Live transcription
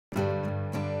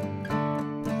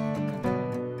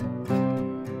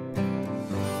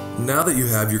Now that you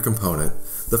have your component,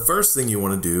 the first thing you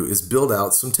want to do is build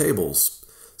out some tables.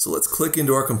 So let's click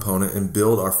into our component and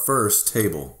build our first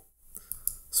table.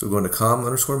 So we're going to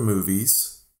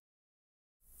com_movies,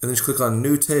 and then just click on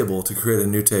New Table to create a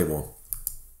new table.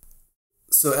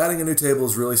 So adding a new table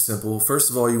is really simple.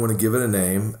 First of all, you want to give it a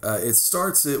name. It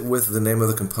starts it with the name of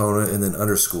the component and then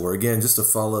underscore. Again, just to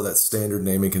follow that standard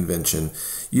naming convention.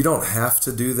 You don't have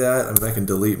to do that. I mean, I can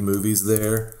delete movies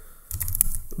there.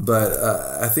 But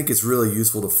I think it's really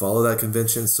useful to follow that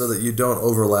convention so that you don't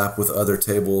overlap with other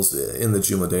tables in the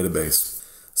Joomla database.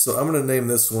 So I'm going to name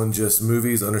this one just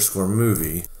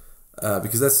movies_movie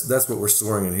because that's what we're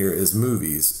storing in here is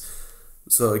movies.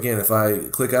 So again, if I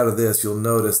click out of this, you'll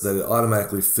notice that it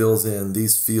automatically fills in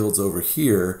these fields over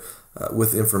here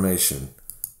with information.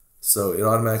 So it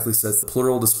automatically sets the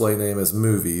plural display name as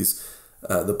movies,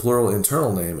 the plural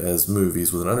internal name as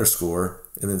movies with an underscore,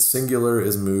 and then singular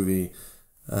is movie,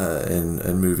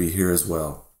 and movie here as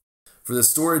well. For the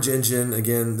storage engine,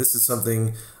 again, this is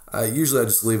something usually I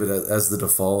just leave it as the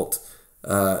default.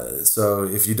 So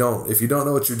if you don't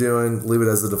know what you're doing, leave it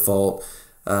as the default.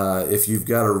 If you've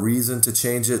got a reason to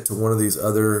change it to one of these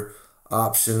other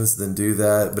options, then do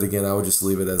that. But again, I would just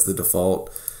leave it as the default.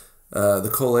 The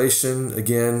collation,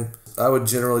 again, I would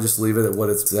generally just leave it at what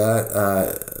it's at.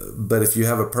 But if you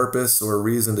have a purpose or a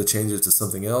reason to change it to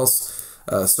something else,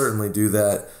 certainly do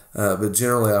that. But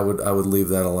generally, I would leave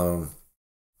that alone.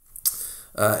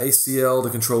 ACL to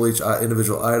control each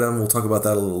individual item. We'll talk about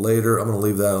that a little later. I'm going to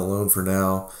leave that alone for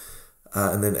now.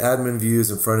 And then admin views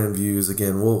and front-end views,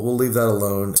 again, we'll leave that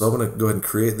alone. So I'm going to go ahead and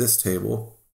create this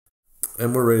table,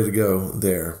 and we're ready to go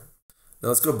there. Now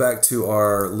let's go back to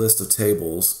our list of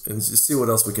tables and just see what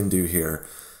else we can do here.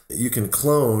 You can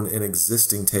clone an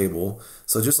existing table.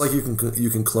 So just like you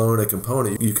can clone a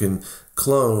component, you can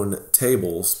clone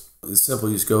tables. It's simple.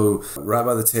 You just go right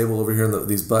by the table over here in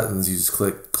these buttons. You just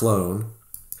click clone.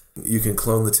 You can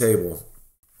clone the table.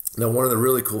 Now, one of the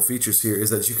really cool features here is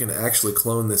that you can actually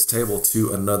clone this table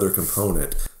to another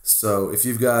component. So if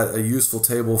you've got a useful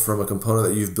table from a component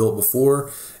that you've built before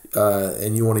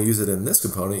and you want to use it in this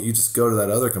component, you just go to that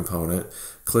other component,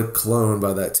 click clone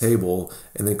by that table,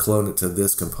 and then clone it to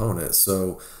this component.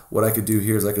 So what I could do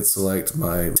here is I could select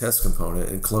my test component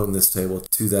and clone this table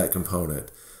to that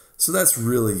component. So that's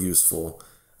really useful.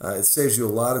 It saves you a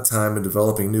lot of time in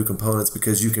developing new components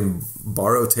because you can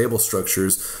borrow table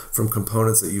structures from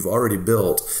components that you've already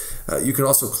built. You can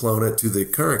also clone it to the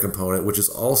current component, which is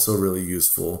also really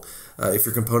useful if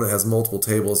your component has multiple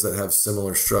tables that have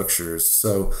similar structures.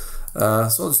 So I'll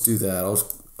just do that.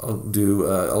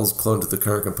 I'll just clone to the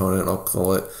current component, and I'll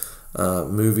call it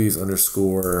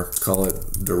call it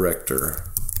director.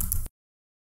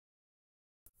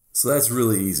 So that's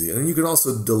really easy. And you can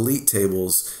also delete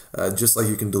tables just like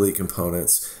you can delete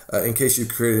components. In case you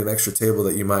created an extra table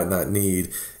that you might not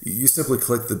need, you simply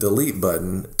click the delete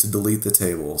button to delete the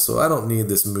table. So I don't need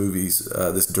this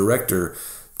this director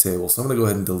table, so I'm going to go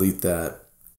ahead and delete that.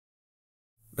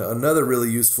 Now another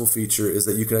really useful feature is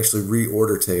that you can actually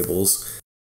reorder tables.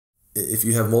 If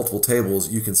you have multiple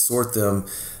tables, you can sort them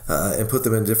and put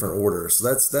them in different orders.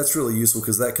 So that's really useful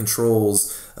because that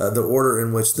controls the order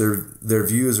in which their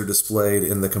views are displayed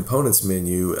in the components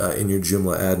menu in your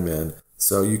Joomla admin.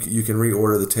 So you can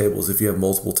reorder the tables if you have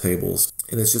multiple tables,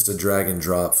 and it's just a drag and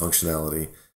drop functionality.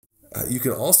 You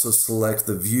can also select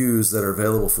the views that are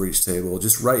available for each table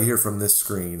just right here from this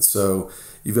screen. So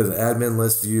you've got an admin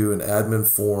list view, an admin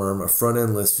form, a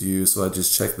front-end list view. So I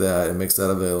just check that and makes that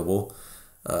available.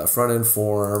 Front-end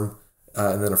form,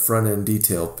 and then a front-end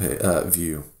detail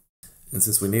view. And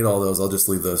since we need all those, I'll just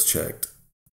leave those checked.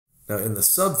 Now in the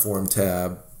Subform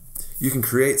tab, you can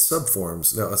create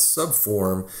subforms. Now a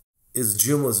subform is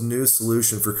Joomla's new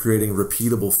solution for creating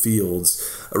repeatable fields.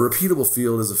 A repeatable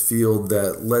field is a field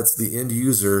that lets the end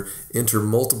user enter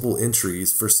multiple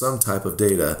entries for some type of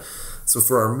data. So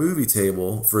for our movie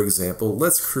table, for example,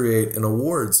 let's create an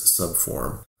awards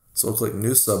subform. So I'll click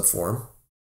New Subform.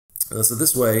 So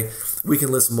this way, we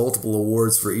can list multiple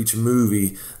awards for each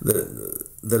movie that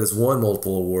has won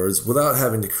multiple awards without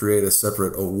having to create a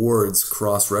separate awards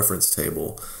cross-reference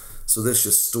table. So this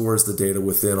just stores the data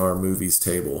within our movies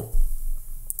table.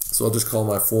 So I'll just call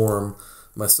my subform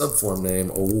name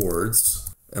awards,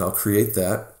 and I'll create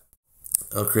that.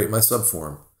 I'll create my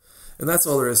subform. And that's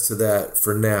all there is to that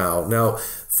for now. Now,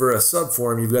 for a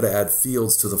subform, you've got to add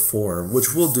fields to the form,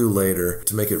 which we'll do later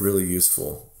to make it really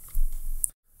useful.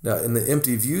 Now, in the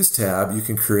Empty Views tab, you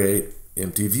can create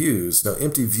empty views. Now,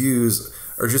 empty views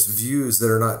are just views that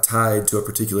are not tied to a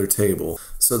particular table.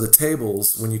 So the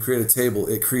tables, when you create a table,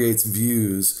 it creates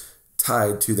views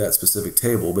tied to that specific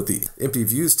table. But the empty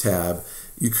views tab,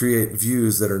 you create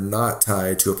views that are not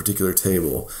tied to a particular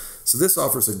table. So this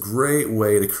offers a great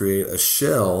way to create a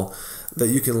shell that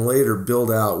you can later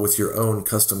build out with your own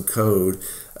custom code.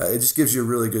 It just gives you a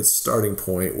really good starting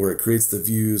point where it creates the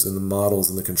views and the models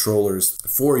and the controllers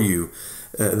for you.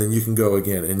 And then you can go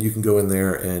again and you can go in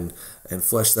there and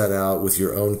flesh that out with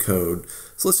your own code.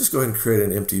 So let's just go ahead and create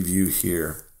an empty view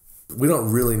here. We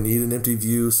don't really need an empty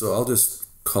view, so I'll just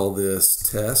call this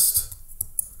test.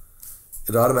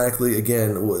 It automatically,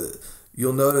 again,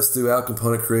 you'll notice throughout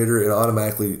Component Creator, it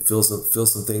automatically fills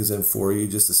some things in for you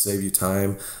just to save you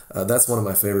time. That's one of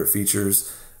my favorite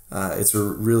features. It's a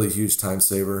really huge time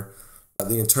saver.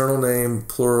 The internal name,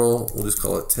 plural, we'll just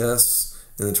call it tests,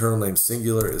 and the internal name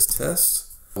singular is test.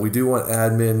 We do want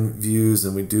admin views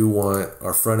and we do want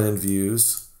our front end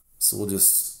views. So we'll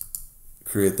just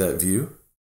create that view,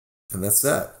 and that's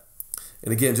that.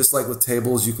 And again, just like with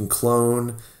tables, you can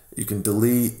clone, you can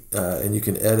delete, and you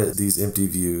can edit these empty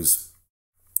views.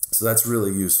 So that's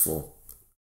really useful.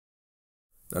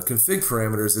 Now, config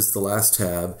parameters is the last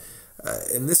tab,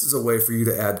 and this is a way for you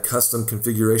to add custom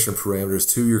configuration parameters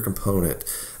to your component.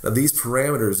 Now, these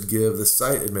parameters give the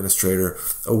site administrator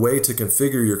a way to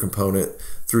configure your component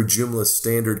through Joomla's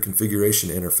standard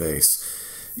configuration interface.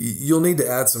 You'll need to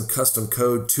add some custom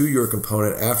code to your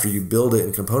component after you build it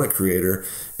in Component Creator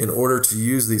in order to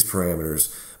use these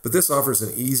parameters. But this offers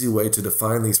an easy way to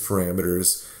define these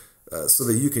parameters so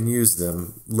that you can use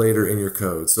them later in your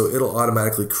code. So it'll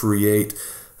automatically create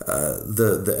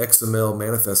the XML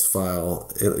manifest file.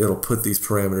 It'll put these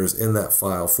parameters in that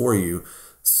file for you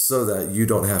so that you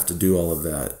don't have to do all of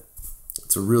that.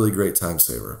 It's a really great time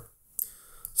saver.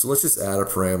 So let's just add a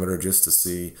parameter just to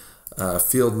see.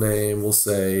 Field name, we'll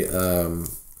say,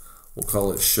 we'll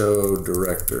call it show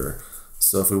director.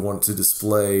 So if we want to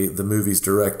display the movie's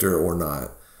director or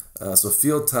not. So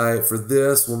field type for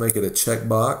this, we'll make it a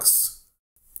checkbox.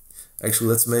 Actually,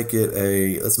 let's make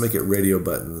it radio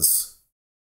buttons.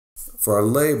 For our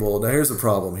label, now here's the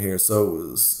problem here.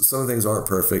 So some things aren't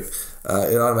perfect.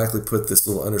 It automatically put this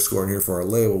little underscore in here for our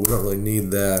label. We don't really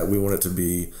need that. We want it to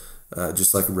be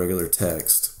just like a regular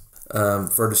text.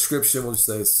 For our description, we'll just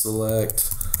say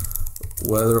select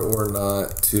whether or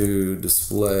not to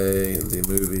display the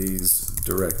movie's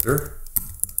director.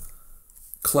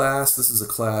 Class, this is a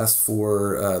class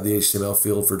for the HTML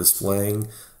field for displaying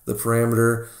the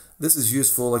parameter. This is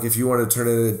useful, like if you want to turn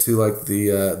it into like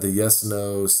the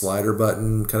yes/no slider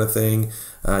button kind of thing,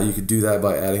 you could do that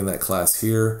by adding that class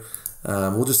here.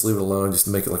 We'll just leave it alone just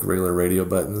to make it like regular radio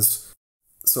buttons.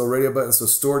 So radio button, so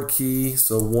stored key,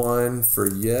 so 1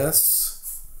 for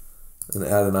yes, and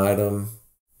add an item,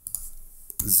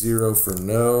 0 for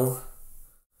no,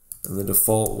 and the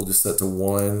default we'll just set to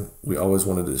 1. We always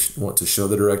want to show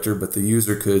the director, but the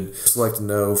user could select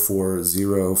no for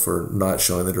 0 for not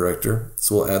showing the director.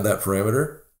 So we'll add that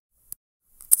parameter.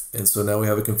 And so now we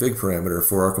have a config parameter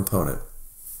for our component.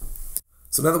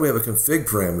 So now that we have a config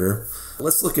parameter,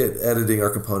 let's look at editing our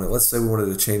component. Let's say we wanted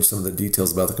to change some of the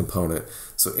details about the component.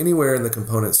 So anywhere in the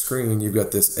component screen, you've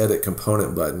got this edit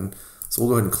component button. So we'll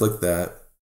go ahead and click that.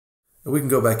 And we can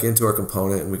go back into our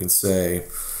component and we can say,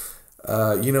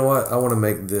 you know what, I want to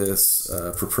make this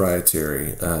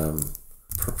proprietary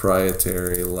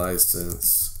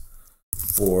license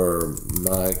for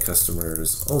my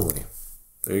customers only.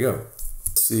 There you go.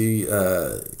 See,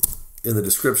 in the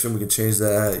description, we can change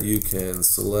that. You can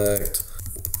select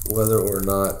whether or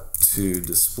not to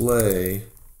display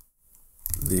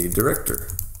the director.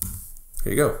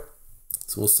 Here you go.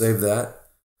 So we'll save that,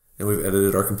 and we've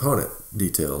edited our component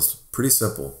details. Pretty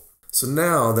simple. So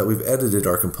now that we've edited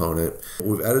our component,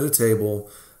 we've added a table,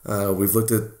 we've looked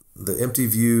at the empty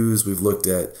views, we've looked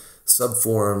at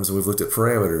subforms, and we've looked at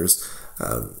parameters.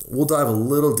 We'll dive a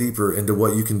little deeper into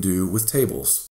what you can do with tables.